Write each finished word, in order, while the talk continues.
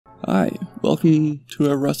Hi, welcome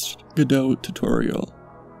to a Rust Godot tutorial.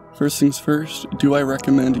 First things first, do I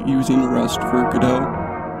recommend using Rust for Godot?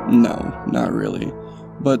 No, not really.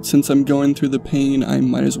 But since I'm going through the pain, I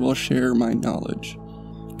might as well share my knowledge.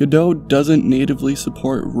 Godot doesn't natively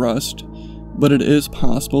support Rust, but it is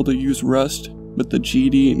possible to use Rust with the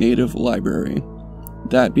GD native library.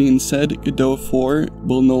 That being said, Godot 4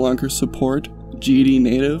 will no longer support GD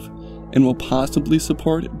native and will possibly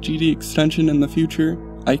support GD extension in the future.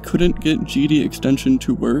 I couldn't get GD extension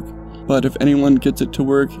to work, but if anyone gets it to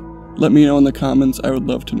work, let me know in the comments. I would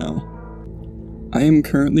love to know. I am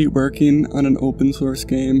currently working on an open source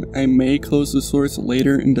game. I may close the source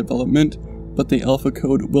later in development, but the alpha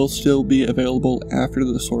code will still be available after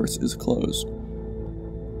the source is closed.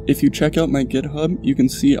 If you check out my GitHub, you can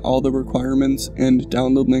see all the requirements and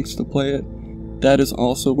download links to play it. That is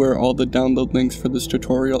also where all the download links for this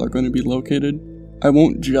tutorial are going to be located. I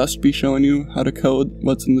won't just be showing you how to code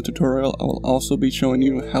what's in the tutorial, I will also be showing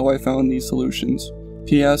you how I found these solutions.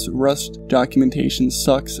 P.S. Rust documentation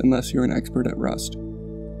sucks unless you're an expert at Rust.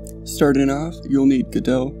 Starting off, you'll need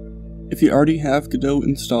Godot. If you already have Godot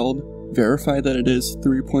installed, verify that it is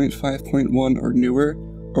 3.5.1 or newer,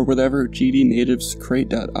 or whatever GD native's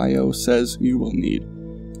crate.io says you will need.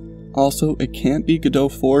 Also, it can't be Godot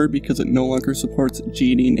 4 because it no longer supports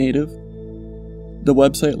GD native. The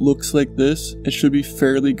website looks like this. It should be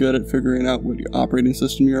fairly good at figuring out what operating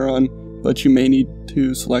system you're on, but you may need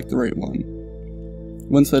to select the right one.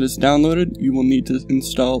 Once that is downloaded, you will need to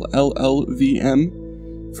install LLVM.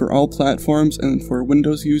 For all platforms and for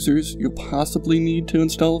Windows users, you'll possibly need to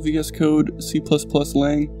install VS Code C++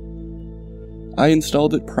 Lang. I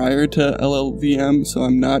installed it prior to LLVM, so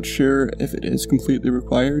I'm not sure if it is completely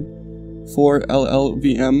required. For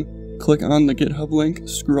LLVM, click on the GitHub link,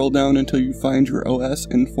 scroll down until you find your OS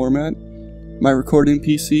and format. My recording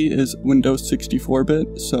PC is Windows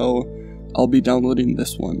 64-bit, so I'll be downloading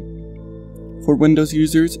this one. For Windows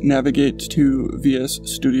users, navigate to VS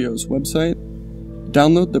Studio's website.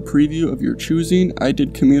 Download the preview of your choosing. I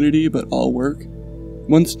did Community, but all work.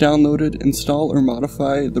 Once downloaded, install or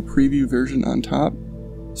modify the preview version on top.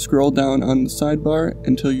 Scroll down on the sidebar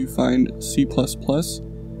until you find C++.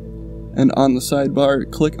 And on the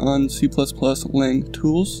sidebar, click on C++ Lang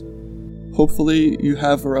Tools. Hopefully you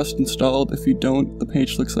have Rust installed. If you don't, the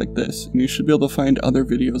page looks like this, and you should be able to find other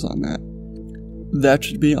videos on that. That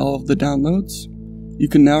should be all of the downloads. You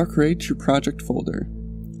can now create your project folder.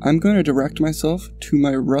 I'm going to direct myself to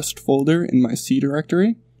my Rust folder in my C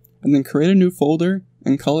directory, and then create a new folder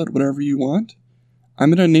and call it whatever you want. I'm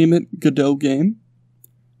going to name it Godot Game.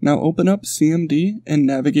 Now open up CMD and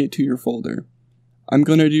navigate to your folder. I'm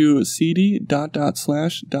going to do cd ... to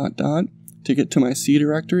get to my C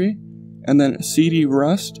directory, and then cd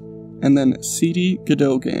Rust, and then cd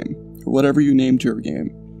Godot Game, or whatever you named your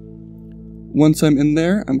game. Once I'm in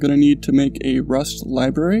there, I'm going to need to make a Rust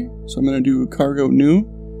library, so I'm going to do cargo new,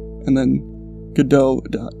 and then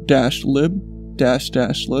godot-lib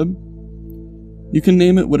 --lib. You can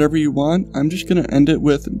name it whatever you want. I'm just going to end it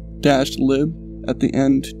with -lib at the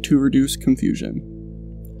end to reduce confusion.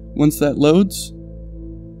 Once that loads,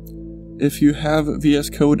 if you have VS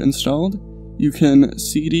Code installed, you can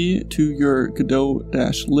cd to your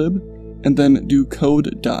godot-lib and then do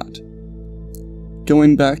code dot.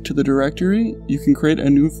 Going back to the directory, you can create a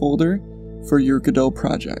new folder for your Godot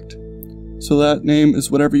project. So that name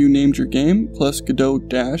is whatever you named your game plus Godot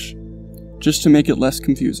dash, just to make it less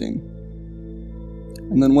confusing.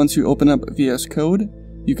 And then once you open up VS Code,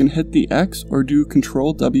 you can hit the X or do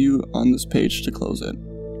Ctrl W on this page to close it.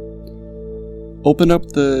 Open up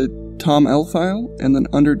the toml file, and then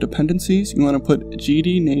under dependencies, you want to put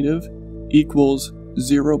GD native equals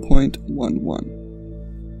 0.11.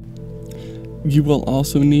 You will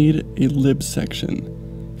also need a lib section.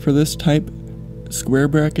 For this, type square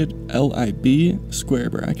bracket lib square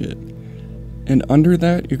bracket. And under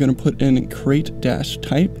that, you're going to put in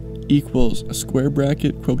crate-type equals square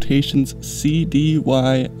bracket quotations cdylib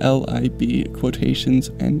quotations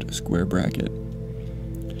and square bracket.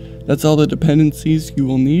 That's all the dependencies you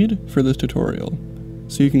will need for this tutorial,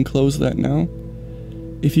 so you can close that now.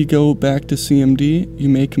 If you go back to CMD, you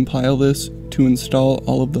may compile this to install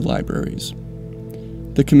all of the libraries.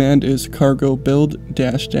 The command is cargo build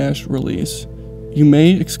 -- release. You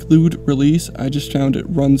may exclude release, I just found it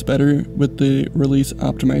runs better with the release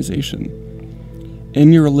optimization.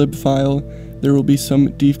 In your lib file, there will be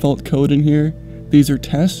some default code in here. These are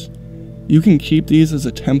tests. You can keep these as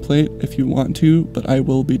a template if you want to, but I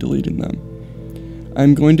will be deleting them.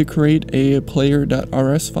 I'm going to create a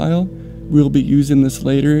player.rs file. We'll be using this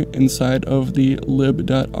later inside of the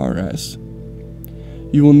lib.rs.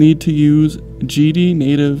 you will need to use GD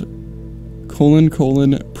native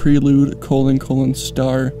prelude :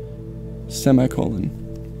 star semicolon.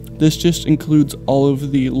 This just includes all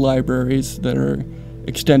of the libraries that are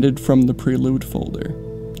extended from the prelude folder.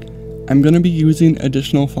 I'm going to be using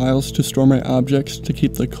additional files to store my objects to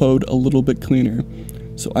keep the code a little bit cleaner.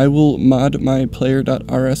 So I will mod my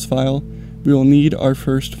player.rs file. We will need our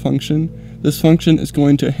first function. This function is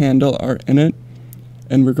going to handle our init,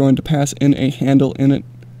 and we're going to pass in a handle init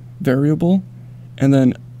variable, and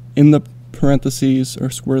then in the parentheses or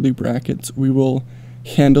squarely brackets, we will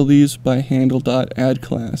handle these by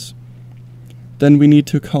handle.addClass. Then we need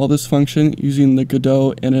to call this function using the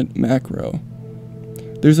Godot init macro.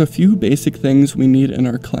 There's a few basic things we need in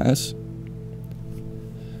our class.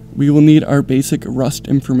 We will need our basic Rust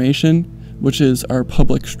information, which is our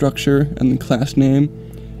public structure and the class name.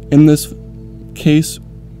 In this case,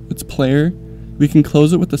 it's player. We can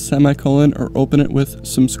close it with a semicolon or open it with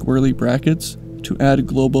some squirrely brackets to add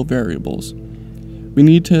global variables. We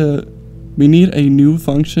need a new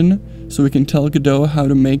function so we can tell Godot how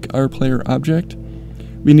to make our player object.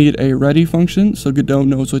 We need a ready function so Godot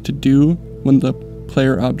knows what to do when the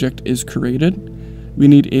player object is created. We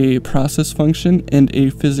need a process function and a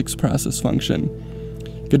physics process function.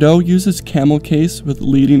 Godot uses camel case with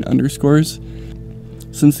leading underscores.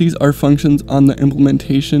 Since these are functions on the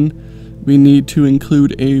implementation, we need to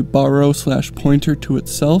include a borrow/pointer to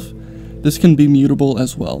itself. This can be mutable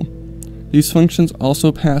as well. These functions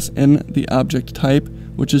also pass in the object type,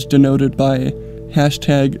 which is denoted by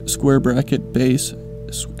hashtag square bracket base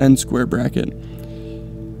and square bracket.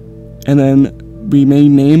 And then we may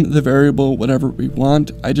name the variable whatever we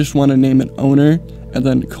want. I just want to name it owner, and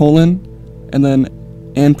then colon, and then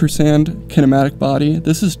ampersand kinematic body.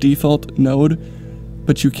 This is default node,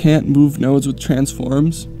 but you can't move nodes with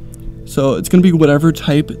transforms. So it's going to be whatever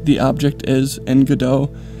type the object is in Godot.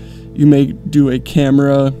 You may do a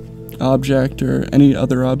camera object or any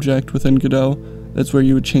other object within Godot. That's where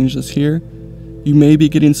you would change this here. You may be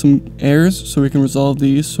getting some errors, so we can resolve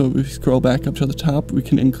these. So if we scroll back up to the top, we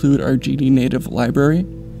can include our GD native library.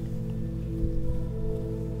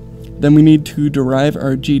 Then we need to derive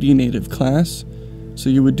our GD native class. So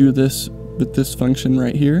you would do this with this function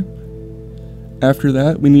right here. After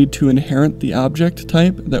that, we need to inherit the object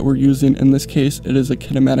type that we're using. In this case, it is a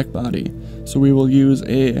kinematic body. So we will use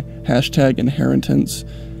a hashtag inheritance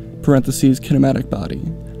parentheses kinematic body.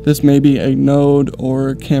 This may be a node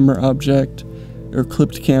or camera object or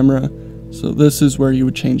clipped camera. So this is where you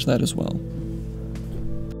would change that as well.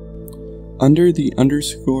 Under the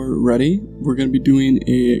underscore ready, we're going to be doing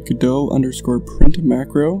a Godot underscore print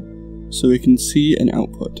macro so we can see an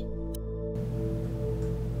output.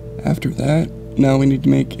 After that, now we need to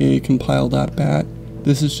make a compile.bat.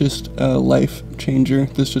 This is just a life changer.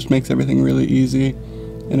 This just makes everything really easy.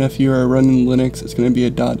 And if you are running Linux, it's going to be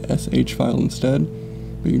a .sh file instead.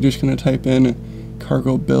 But you're just going to type in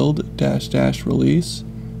cargo build -- release.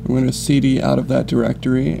 We're going to cd out of that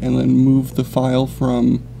directory and then move the file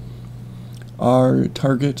from our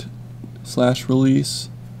target/release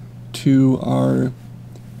to our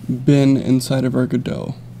bin inside of our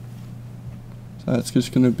Godot. So that's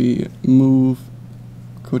just going to be move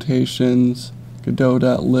quotations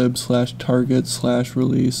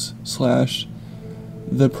godot.lib/target/release/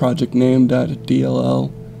 the project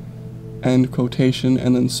name.dll end quotation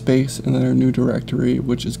and then space and then our new directory,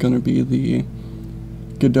 which is going to be the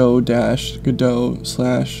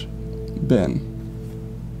godot-godot/bin.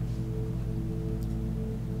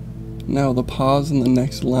 Now the pause in the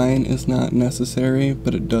next line is not necessary,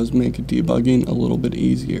 but it does make debugging a little bit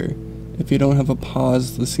easier. If you don't have a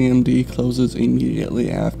pause, the CMD closes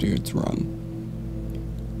immediately after it's run.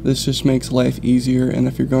 This just makes life easier, and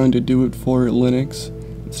if you're going to do it for Linux,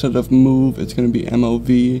 instead of move, it's going to be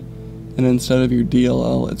MOV, and instead of your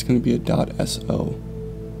DLL, it's going to be a .so.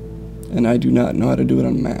 And I do not know how to do it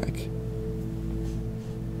on Mac.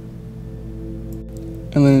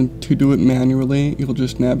 And then to do it manually, you'll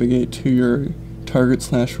just navigate to your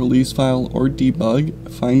target/release file or debug,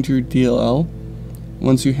 find your DLL.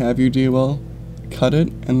 Once you have your DLL, cut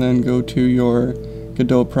it, and then go to your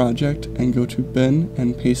Godot project and go to bin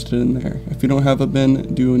and paste it in there. If you don't have a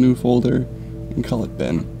bin, do a new folder and call it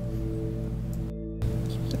bin.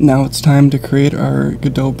 Now it's time to create our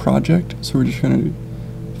Godot project, so we're just going to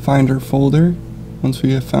find our folder. Once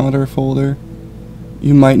we have found our folder,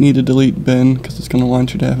 you might need to delete bin because it's going to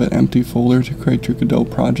want you to have an empty folder to create your Godot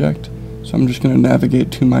project. So I'm just going to navigate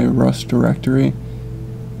to my Rust directory.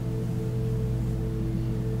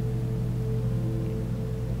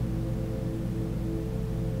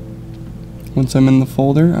 Once I'm in the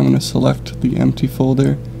folder, I'm going to select the empty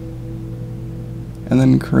folder and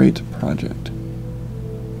then create project.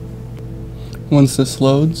 Once this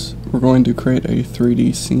loads, we're going to create a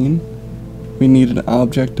 3D scene. We need an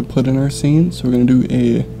object to put in our scene, so we're going to do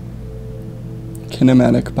a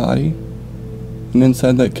kinematic body. And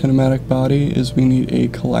inside that kinematic body is we need a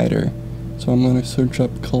collider. So I'm going to search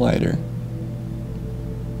up collider.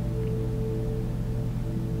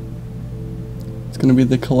 It's going to be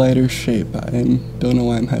the collider shape. I don't know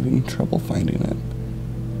why I'm having trouble finding it.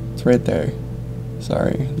 It's right there.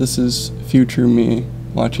 Sorry, this is future me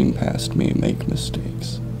watching past me make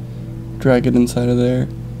mistakes. Drag it inside of there.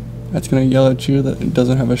 That's going to yell at you that it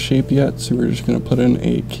doesn't have a shape yet, so we're just going to put in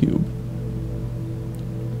a cube.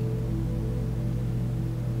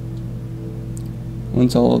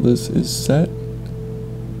 Once all of this is set,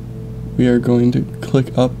 we are going to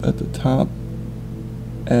click up at the top,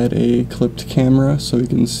 add a clipped camera so we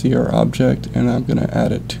can see our object, and I'm going to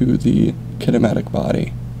add it to the kinematic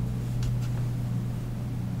body.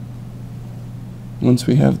 Once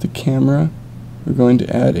we have the camera, we're going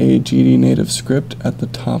to add a GD native script at the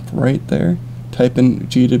top right there. Type in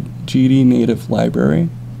GD native library.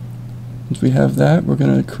 Once we have that, we're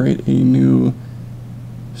going to create a new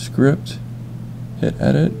script, hit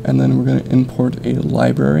edit, and then we're going to import a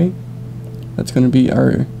library. That's going to be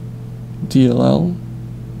our DLL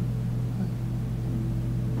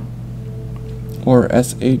or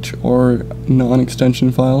SH or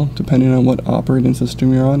non-extension file, depending on what operating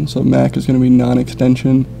system you're on. So Mac is going to be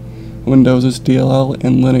non-extension, Windows is DLL,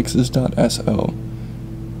 and Linux is .so.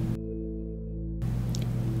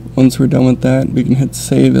 Once we're done with that, we can hit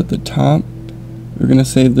save at the top. We're going to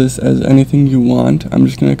save this as anything you want. I'm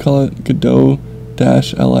just going to call it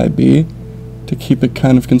Godot-lib to keep it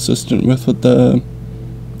kind of consistent with what the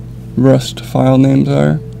Rust file names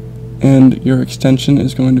are. And your extension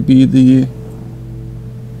is going to be the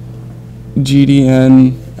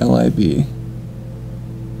GDN-lib.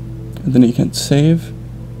 And then you can save.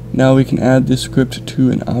 Now we can add this script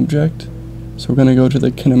to an object. So we're going to go to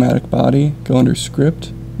the kinematic body, go under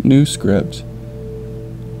script, new script.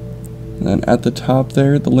 And then at the top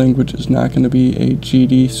there, the language is not going to be a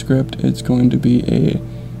GD script, it's going to be a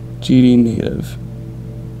GD native.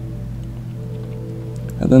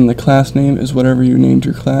 And then the class name is whatever you named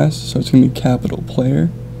your class, so it's going to be capital player.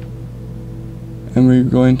 And we're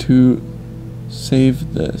going to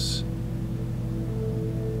save this.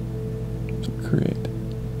 So create.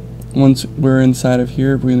 Once we're inside of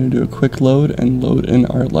here, we're going to do a quick load and load in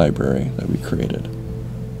our library that we created.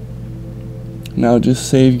 Now just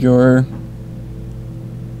save your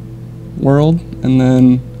world and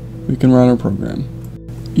then we can run our program.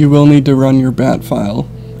 You will need to run your bat file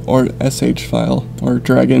or sh file or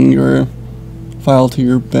drag in your file to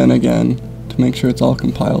your bin again to make sure it's all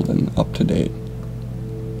compiled and up to date.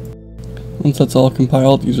 Once that's all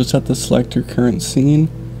compiled, you just have to select your current scene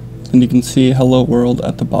and you can see hello world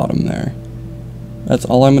at the bottom there. That's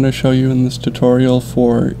all I'm going to show you in this tutorial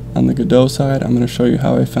for on the Godot side. I'm going to show you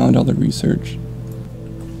how I found all the research.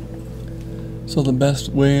 So the best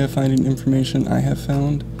way of finding information I have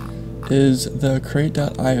found is the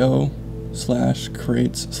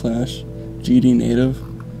crate.io/crates/gdnative.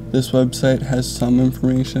 This website has some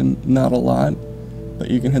information, not a lot, but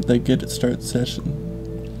you can hit the get start session.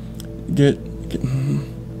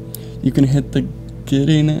 You can hit the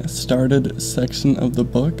getting started section of the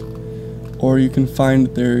book, or you can find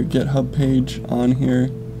their GitHub page on here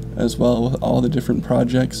as well with all the different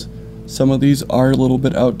projects. Some of these are a little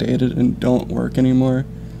bit outdated and don't work anymore.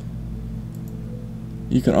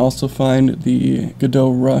 You can also find the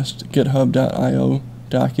Godot Rust github.io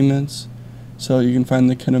documents, so you can find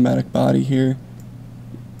the kinematic body here.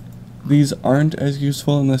 These aren't as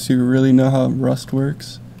useful unless you really know how Rust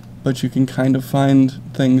works, but you can kind of find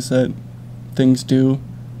things that things do.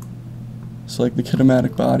 So like the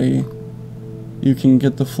kinematic body, you can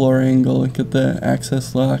get the floor angle, get the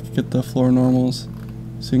access lock, get the floor normals,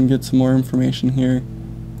 so you can get some more information here.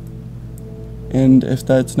 And if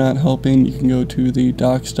that's not helping, you can go to the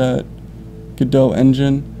docs.godot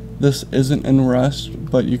engine. This isn't in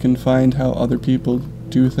Rust, but you can find how other people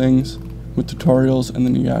do things with tutorials, and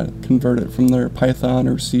then you gotta convert it from their Python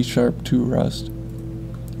or C# to Rust.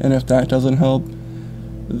 And if that doesn't help,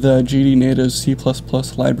 the GD native C++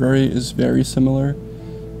 library is very similar.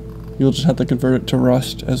 You'll just have to convert it to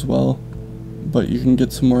Rust as well, but you can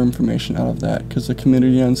get some more information out of that because the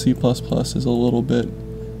community on C++ is a little bit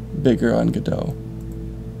bigger on Godot.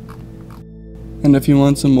 And if you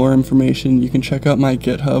want some more information, you can check out my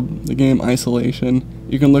GitHub, the game Isolation.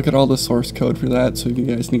 You can look at all the source code for that, so if you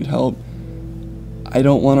guys need help. I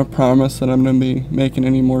don't want to promise that I'm going to be making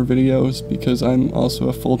any more videos because I'm also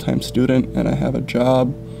a full-time student and I have a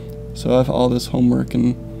job so I have all this homework,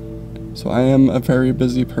 and so I am a very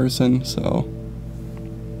busy person, so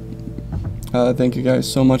thank you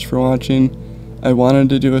guys so much for watching. I wanted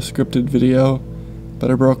to do a scripted video, but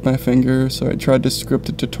I broke my finger, so I tried to script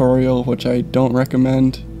a tutorial, which I don't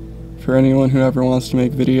recommend for anyone who ever wants to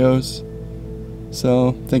make videos.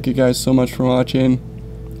 So thank you guys so much for watching.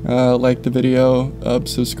 Like the video,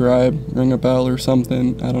 subscribe, ring a bell or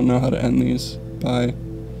something. I don't know how to end these. Bye.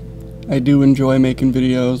 I do enjoy making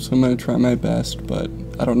videos, so I'm going to try my best, but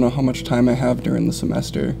I don't know how much time I have during the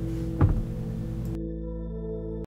semester.